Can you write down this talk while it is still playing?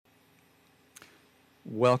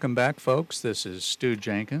Welcome back, folks. This is Stu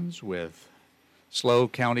Jenkins with SLO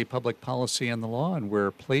County Public Policy and the Law, and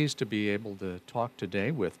we're pleased to be able to talk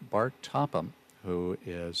today with Bart Topham, who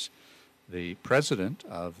is the president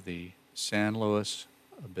of the San Luis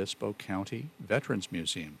Obispo County Veterans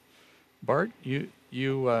Museum. Bart, you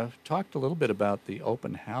talked a little bit about the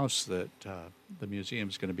open house that the museum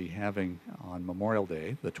is going to be having on Memorial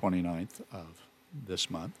Day, the 29th of this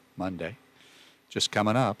month, Monday, just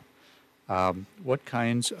coming up. What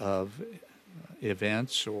kinds of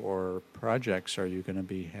events or projects are you going to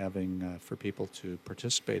be having for people to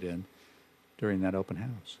participate in during that open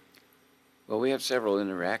house? Well, we have several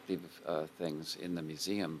interactive things in the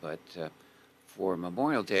museum, but for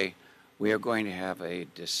Memorial Day, we are going to have a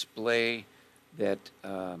display that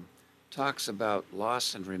talks about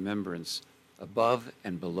loss and remembrance above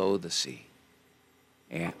and below the sea.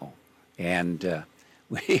 And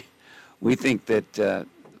we think that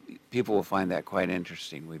people will find that quite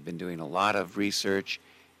interesting. We've been doing a lot of research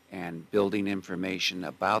and building information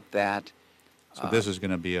about that. So this is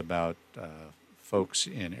going to be about folks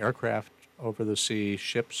in aircraft over the sea,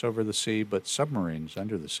 ships over the sea, but submarines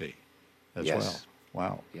under the sea as well.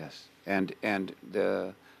 Wow. Yes. And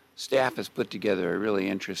the staff has put together a really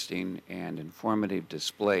interesting and informative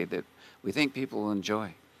display that we think people will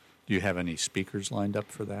enjoy. Do you have any speakers lined up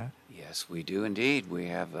for that? Yes, we do indeed. We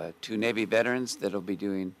have two Navy veterans that will be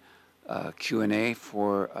doing Q&A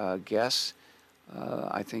for guests.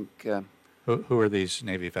 I think... Who are these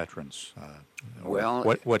Navy veterans?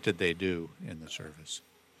 What did they do in the service?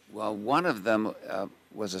 Well, one of them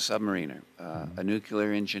was a submariner, a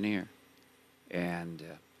nuclear engineer, and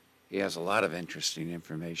he has a lot of interesting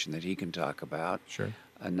information that he can talk about. Sure.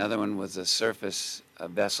 Another one was a surface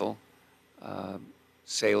vessel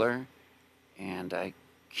sailor, and I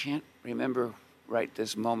can't remember right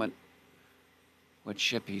this moment what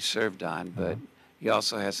ship he served on, but he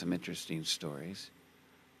also has some interesting stories.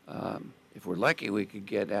 If we're lucky, we could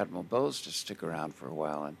get Admiral Bowes to stick around for a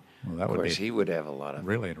while, and of course he would have a lot of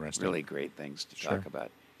really interesting, really great things to talk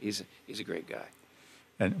about. He's a great guy.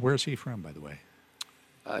 And where's he from, by the way?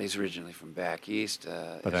 He's originally from back east.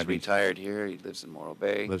 But he's retired here. He lives in Morro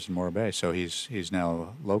Bay. Lives in Morro Bay, so he's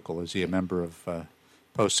now local. Is he a member of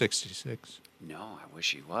Post 66? No, I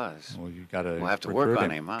wish he was. Well, you got to. We'll have to work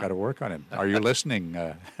on him, huh? Got to work on him. Are you listening,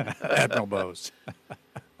 Admiral Bowes?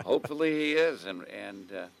 Hopefully he is, and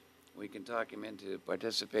we can talk him into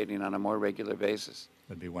participating on a more regular basis.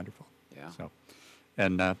 That'd be wonderful. Yeah. So,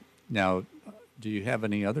 and now, do you have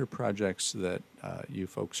any other projects that you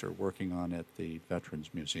folks are working on at the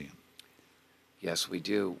Veterans Museum? Yes, we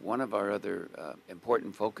do. One of our other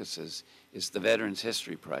important focuses is the Veterans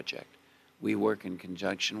History Project. We work in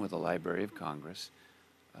conjunction with the Library of Congress.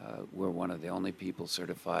 We're one of the only people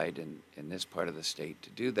certified in this part of the state to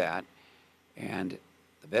do that. And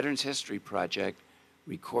the Veterans History Project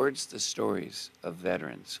records the stories of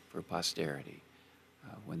veterans for posterity.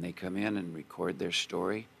 When they come in and record their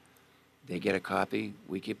story, they get a copy.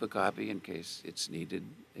 We keep a copy in case it's needed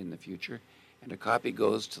in the future. And a copy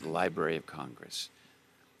goes to the Library of Congress.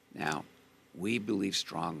 Now, we believe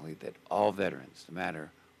strongly that all veterans, no matter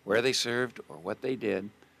where they served or what they did,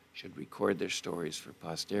 should record their stories for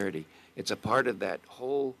posterity. It's a part of that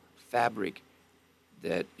whole fabric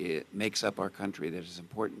that it makes up our country, that is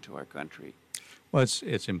important to our country. Well,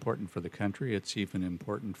 it's important for the country. It's even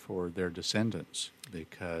important for their descendants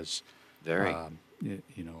because, I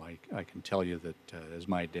can tell you that as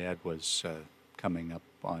my dad was coming up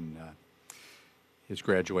on his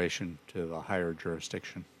graduation to the higher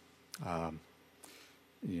jurisdiction,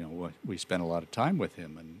 we spent a lot of time with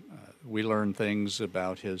him, and we learned things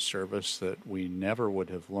about his service that we never would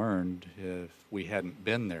have learned if we hadn't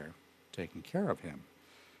been there taking care of him.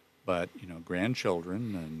 But,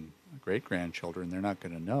 grandchildren and great-grandchildren, they're not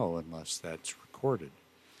going to know unless that's recorded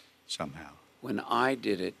somehow. When I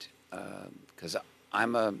did it, because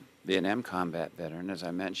I'm a Vietnam combat veteran, as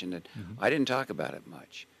I mentioned it, I didn't talk about it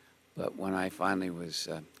much. But when I finally was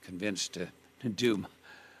convinced to do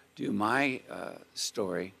my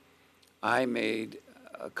story, I made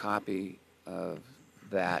a copy of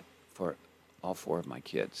that for all four of my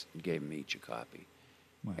kids and gave them each a copy.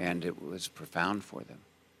 Wow. And it was profound for them.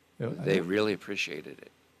 They really appreciated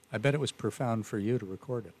it. I bet it was profound for you to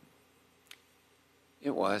record it.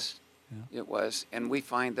 It was. Yeah. It was. And we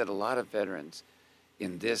find that a lot of veterans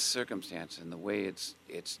in this circumstance and the way it's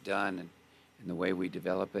done and the way we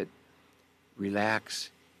develop it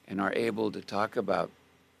relax and are able to talk about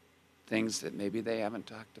things that maybe they haven't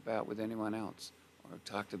talked about with anyone else or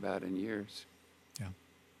talked about in years.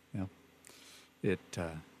 Yeah.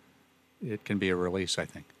 It can be a release, I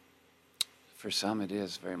think. For some, it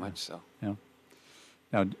is very much so. Yeah.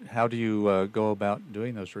 Now, how do you go about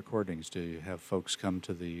doing those recordings? Do you have folks come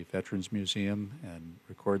to the Veterans Museum and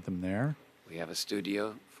record them there? We have a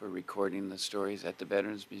studio for recording the stories at the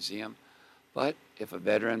Veterans Museum. But if a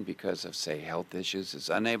veteran, because of, say, health issues, is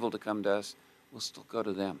unable to come to us, we'll still go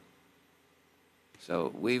to them.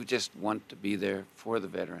 So we just want to be there for the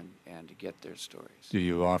veteran and to get their stories. Do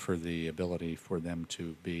you offer the ability for them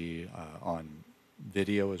to be on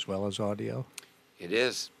video as well as audio? It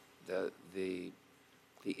is. The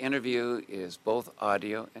interview is both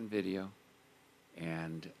audio and video,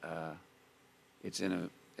 and it's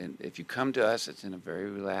and if you come to us, it's in a very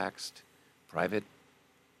relaxed, private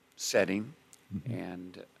setting,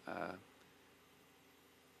 and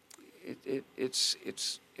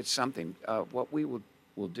it's something. What we will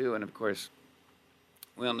do, and of course,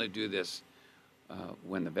 we only do this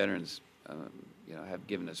when the veterans, have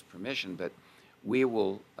given us permission. But we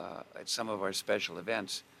will, at some of our special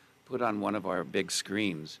events, put on one of our big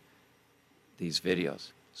screens these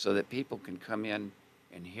videos so that people can come in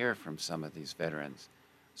and hear from some of these veterans,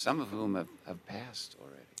 some of whom have passed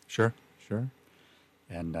already. Sure, sure.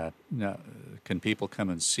 And now, can people come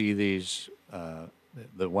and see these,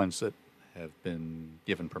 the ones that have been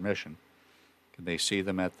given permission? Can they see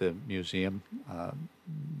them at the museum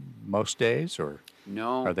most days, or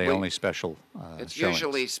No, are they only special it's showings?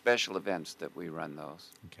 usually special events that we run those.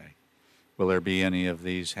 Okay. Will there be any of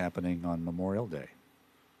these happening on Memorial Day?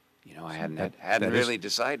 I hadn't that is really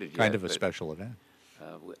decided yet. Kind of a but, special event.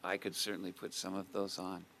 I could certainly put some of those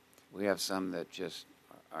on. We have some that just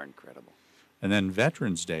are incredible. And then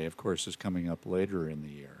Veterans Day, of course, is coming up later in the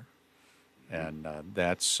year, and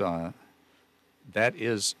that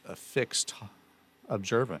is a fixed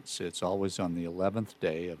observance. It's always on the 11th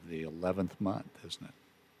day of the 11th month, isn't it?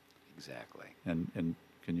 Exactly. And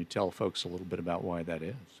can you tell folks a little bit about why that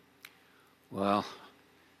is? Well,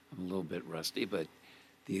 I'm a little bit rusty, but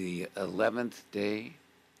the 11th day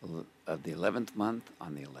of the 11th month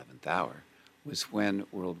on the 11th hour was when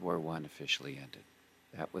World War I officially ended.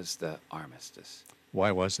 That was the armistice.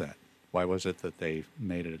 Why was that? Why was it that they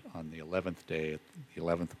made it on the 11th day, at the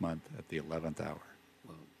 11th month, at the 11th hour?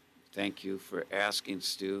 Well, thank you for asking,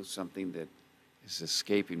 Stu, something that is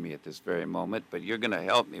escaping me at this very moment, but you're going to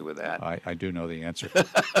help me with that. I do know the answer.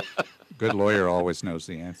 Good lawyer always knows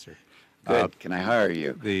the answer. Good. Can I hire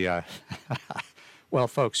you? Well,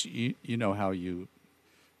 folks, you know how you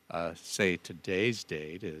say today's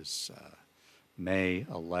date is May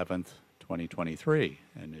 11th, 2023.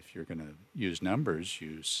 And if you're going to use numbers,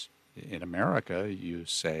 in America, you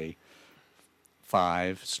say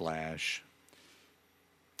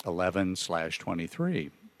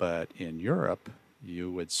 5/11/23. But in Europe,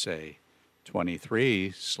 you would say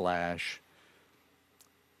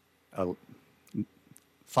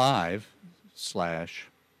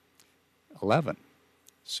 23/5/11.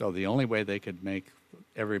 So the only way they could make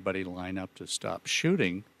everybody line up to stop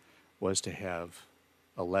shooting was to have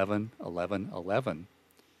 11/11/11,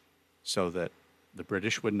 so that the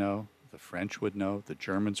British would know, the French would know, the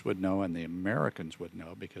Germans would know, and the Americans would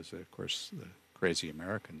know, because of course the crazy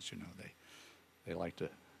Americans, they like to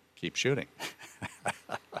keep shooting.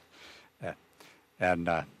 And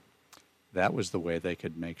that was the way they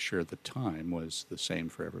could make sure the time was the same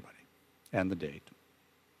for everybody, and the date.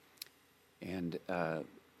 And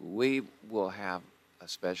we will have a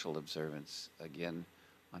special observance again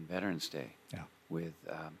on Veterans Day. Yeah. With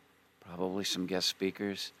probably some guest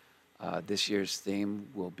speakers. This year's theme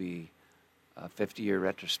will be a 50-year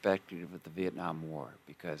retrospective of the Vietnam War,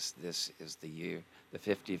 because this is the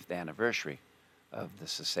 50th anniversary of the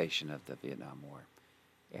cessation of the Vietnam War.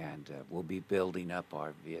 And we'll be building up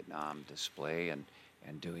our Vietnam display and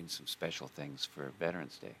doing some special things for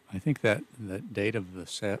Veterans Day. I think that the date of the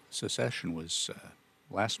secession was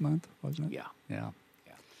last month, wasn't it? Yeah. Yeah.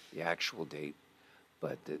 Yeah. The actual date.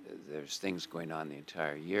 But there's things going on the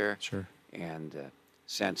entire year. Sure. And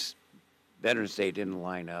since Veterans Day didn't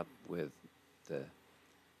line up with the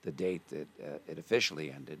date that it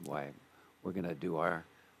officially ended, why we're going to do our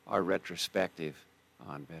retrospective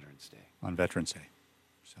on Veterans Day. On Veterans Day.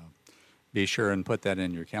 So be sure and put that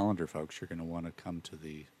in your calendar, folks. You're going to want to come to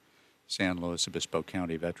the San Luis Obispo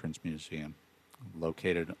County Veterans Museum,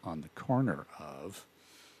 located on the corner of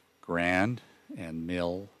Grand and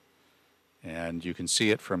Mill, and you can see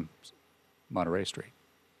it from Monterey Street.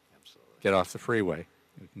 Absolutely. Get off the freeway.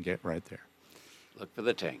 You can get right there. Look for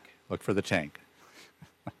the tank. Look for the tank.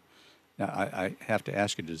 Now, I have to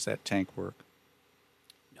ask you, does that tank work?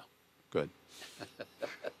 No. Good.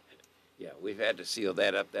 Yeah, we've had to seal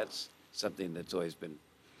that up. That's something that's always been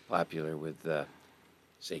popular with,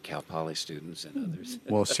 say, Cal Poly students and others.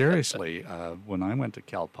 Well, seriously, when I went to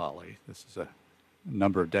Cal Poly, this is a a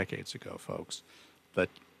number of decades ago, folks,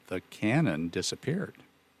 the cannon disappeared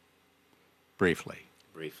briefly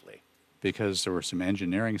Briefly. because there were some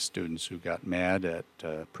engineering students who got mad at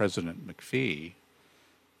President McPhee,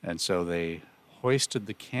 and so they hoisted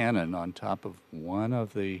the cannon on top of one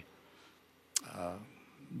of the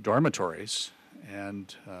dormitories,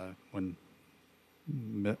 and when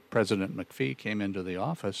President McPhee came into the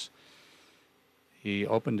office, he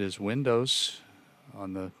opened his windows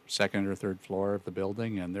on the second or third floor of the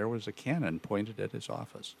building, and there was a cannon pointed at his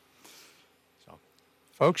office. So,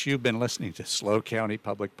 folks, you've been listening to SLO County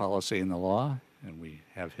Public Policy and the Law, and we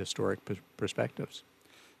have historic perspectives.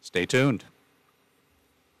 Stay tuned.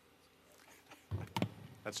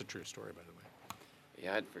 That's a true story, by the way.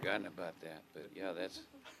 Yeah, I'd forgotten about that, but yeah, that's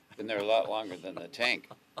been there a lot longer than the tank.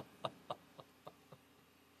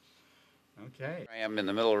 Okay. I am in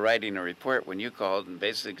the middle of writing a report when you called and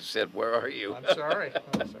basically said, "Where are you?" I'm sorry.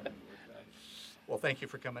 I'm sorry. Well, thank you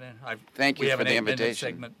for coming in. Thank you we have for an the 8-minute invitation.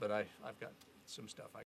 segment, but I've got some stuff